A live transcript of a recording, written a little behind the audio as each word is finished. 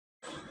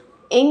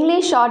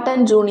English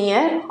Shorthand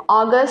Junior,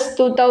 August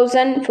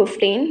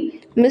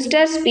 2015.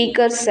 Mr.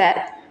 Speaker Sir,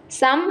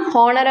 some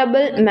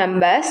honorable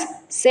members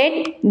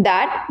said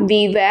that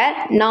we were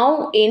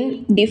now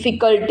in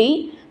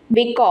difficulty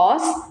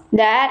because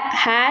there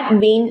had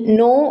been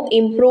no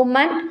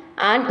improvement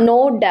and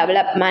no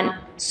development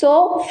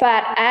so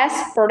far as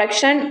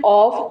production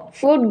of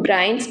food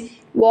grains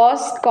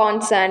was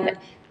concerned.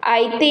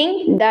 I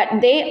think that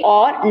they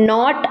are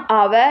not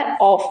aware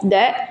of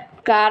the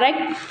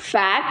correct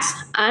facts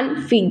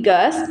and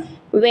figures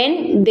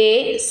when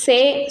they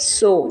say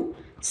so.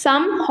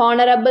 Some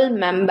honorable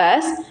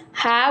members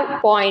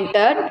have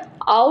pointed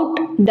out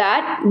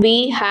that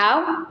we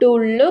have to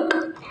look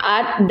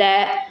at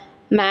the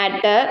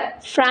matter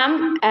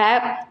from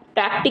a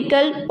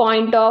practical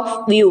point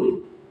of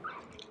view.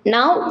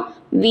 Now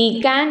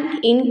we can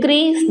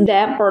increase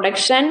the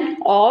production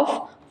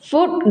of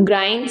food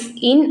grains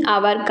in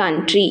our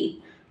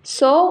country.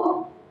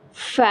 So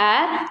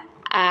far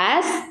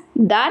as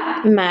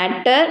that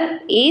matter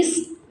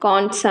is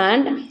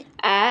concerned,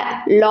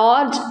 a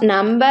large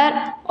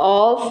number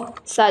of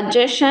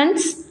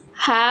suggestions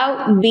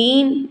have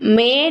been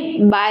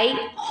made by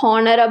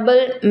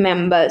honorable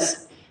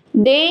members.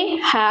 They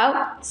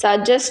have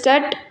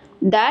suggested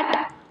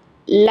that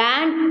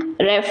land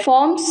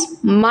reforms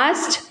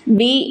must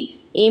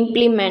be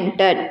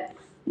implemented.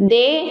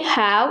 They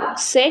have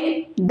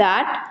said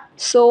that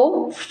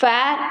so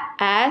far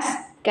as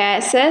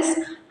cases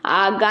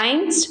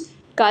against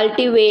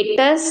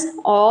cultivators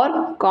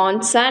are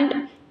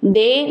concerned,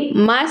 they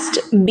must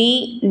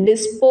be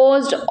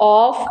disposed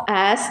of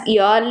as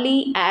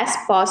early as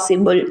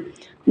possible.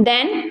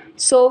 Then,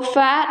 so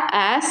far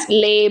as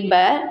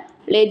labor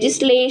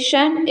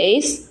legislation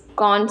is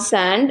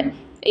concerned,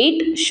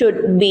 it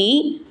should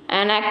be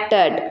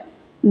enacted.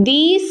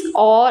 These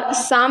are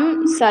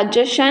some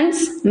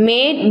suggestions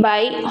made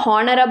by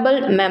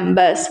honorable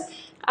members.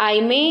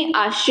 I may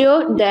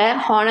assure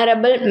the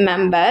honorable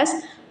members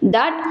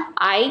that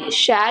I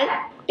shall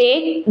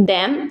take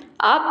them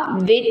up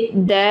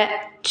with the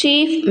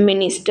chief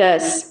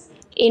ministers.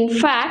 In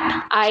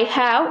fact, I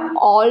have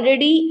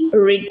already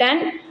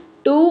written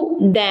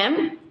to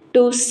them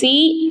to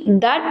see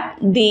that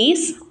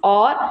these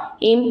are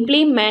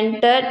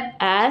implemented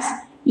as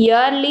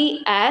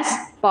early as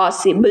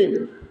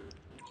possible.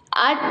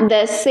 At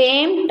the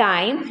same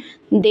time,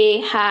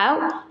 they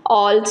have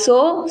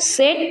also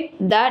said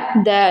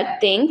that the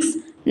things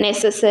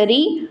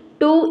necessary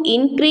to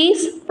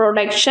increase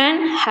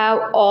production have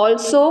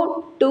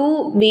also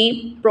to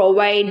be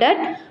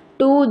provided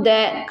to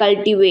the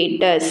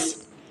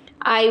cultivators.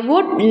 I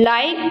would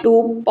like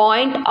to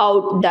point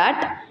out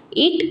that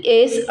it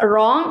is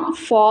wrong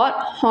for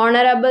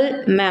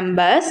honorable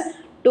members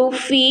to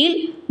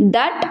feel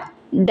that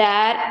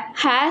there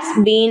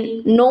has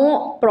been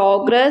no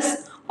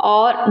progress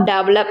or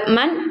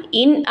development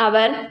in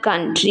our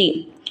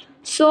country.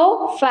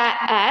 So far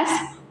as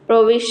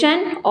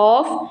provision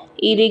of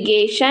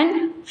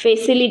irrigation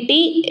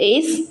facility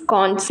is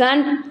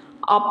concerned,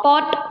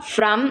 apart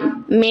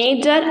from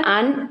major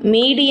and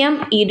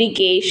medium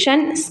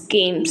irrigation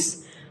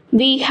schemes,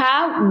 we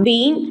have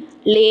been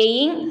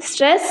laying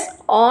stress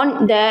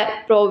on the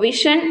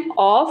provision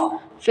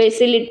of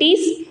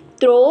facilities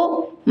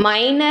through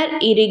minor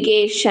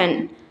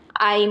irrigation.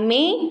 I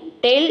may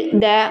tell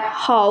the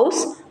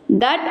House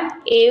that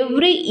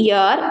every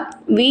year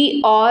we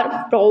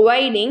are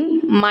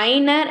providing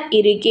minor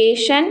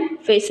irrigation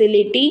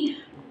facility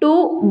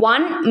to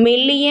 1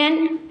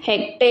 million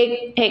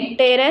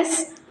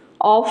hectares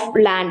of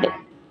land.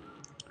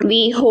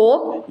 We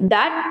hope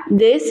that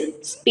this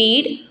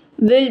speed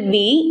will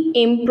be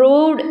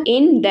improved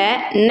in the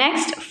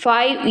next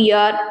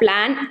 5-year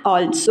plan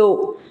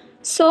also.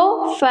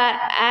 So far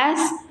as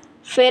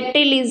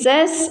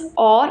fertilizers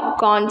are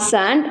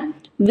concerned,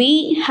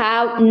 we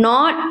have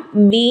not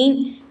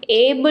been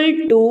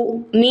able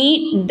to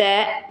meet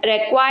the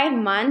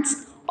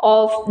requirements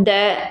of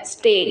the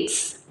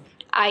states.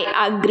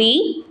 I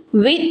agree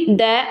with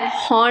the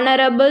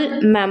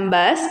honorable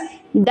members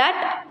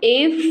that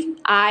if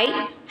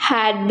I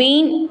had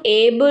been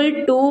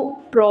able to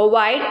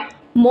provide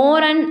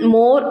more and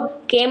more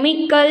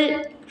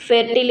chemical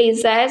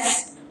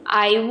fertilizers,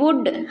 I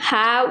would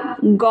have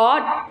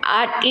got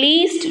at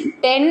least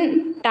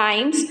 10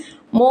 times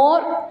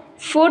more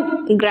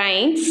food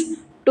grains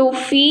to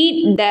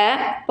feed the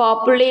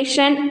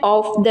population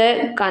of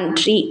the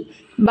country.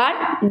 But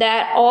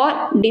there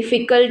are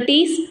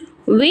difficulties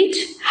which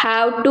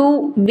have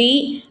to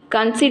be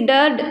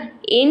considered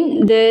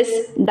in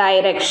this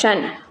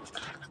direction.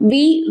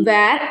 We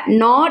were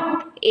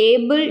not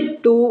able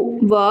to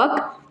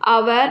work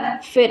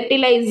our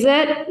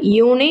fertilizer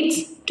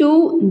units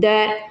to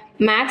their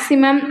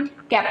maximum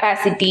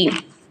capacity.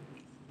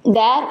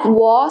 There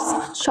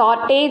was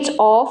shortage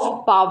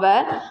of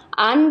power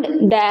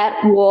and there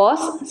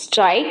was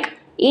strike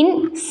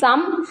in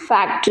some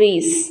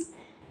factories.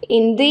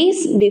 In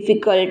these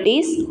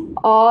difficulties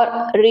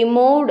are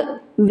removed,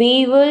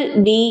 we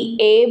will be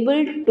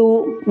able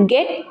to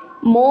get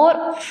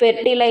more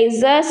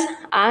fertilizers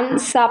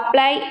and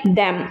supply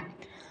them.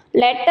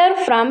 Letter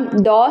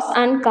from Das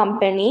and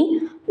Company,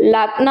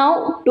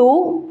 Lucknow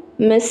to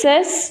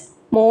Mrs.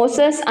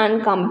 Moses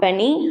and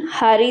Company,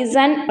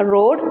 Harrison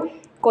Road,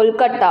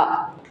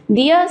 Kolkata.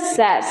 Dear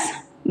Sirs,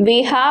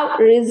 we have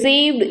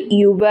received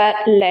your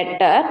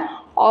letter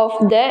of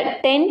the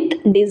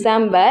 10th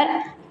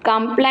December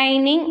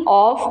complaining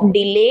of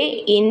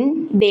delay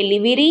in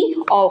delivery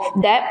of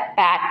the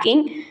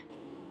packing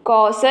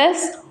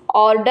cases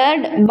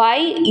ordered by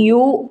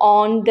you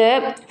on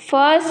the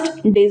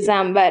 1st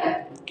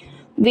December.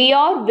 We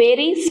are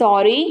very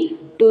sorry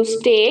to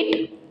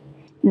state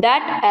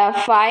that a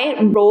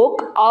fire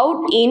broke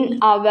out in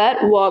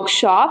our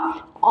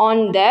workshop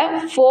on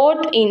the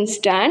 4th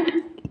instant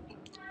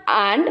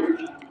and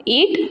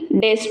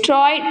it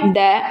destroyed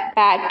the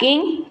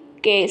packing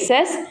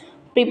cases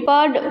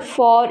prepared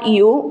for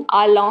you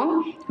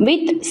along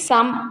with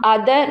some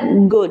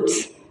other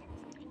goods.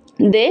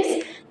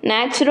 This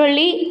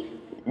naturally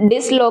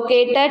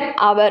dislocated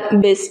our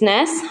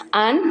business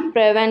and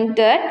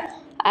prevented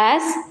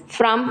us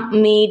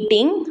from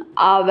meeting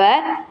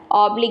our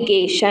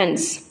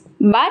obligations.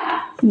 But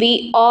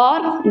we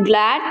are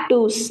glad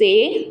to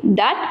say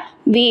that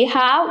we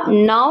have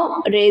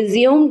now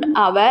resumed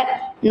our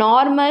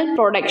normal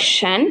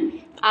production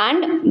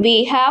and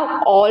we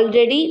have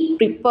already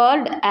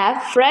prepared a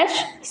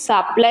fresh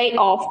supply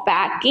of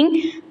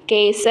packing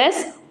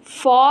cases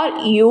for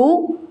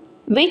you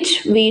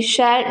which we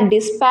shall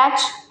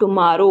dispatch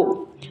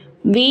tomorrow.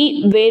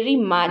 We very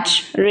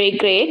much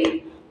regret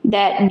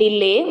the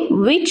delay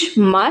which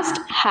must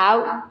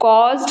have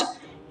caused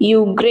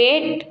you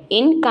great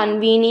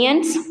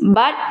inconvenience,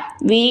 but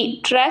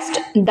we trust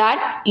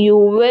that you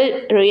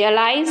will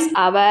realize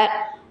our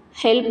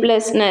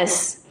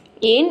helplessness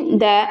in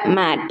the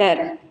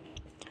matter.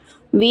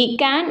 We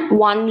can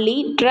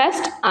only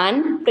trust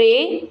and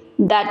pray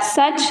that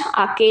such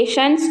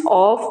occasions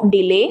of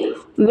delay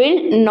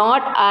will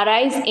not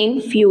arise in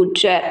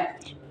future.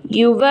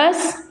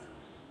 Yours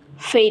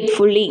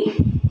faithfully.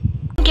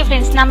 Okay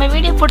friends, நம்ம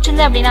video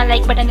பிடிச்சிருந்தா அப்படினா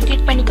like பட்டனை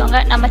click பண்ணிக்கோங்க.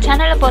 நம்ம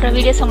சேனல்ல போற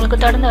videos உங்களுக்கு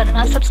தொடர்ந்து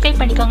வரணும்னா Subscribe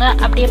பண்ணிக்கோங்க.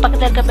 அப்படியே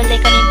பக்கத்துல இருக்க பெல்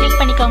ஐகானையும் கிளிக்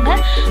பண்ணிக்கோங்க.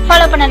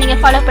 ஃபாலோ பண்ணாதீங்க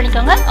ஃபாலோ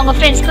பண்ணிக்கோங்க. உங்க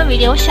ஃப்ரெண்ட்ஸ்க்கு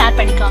வீடியோவை ஷேர்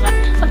பண்ணிக்கோங்க.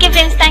 Okay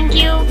friends, thank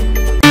you.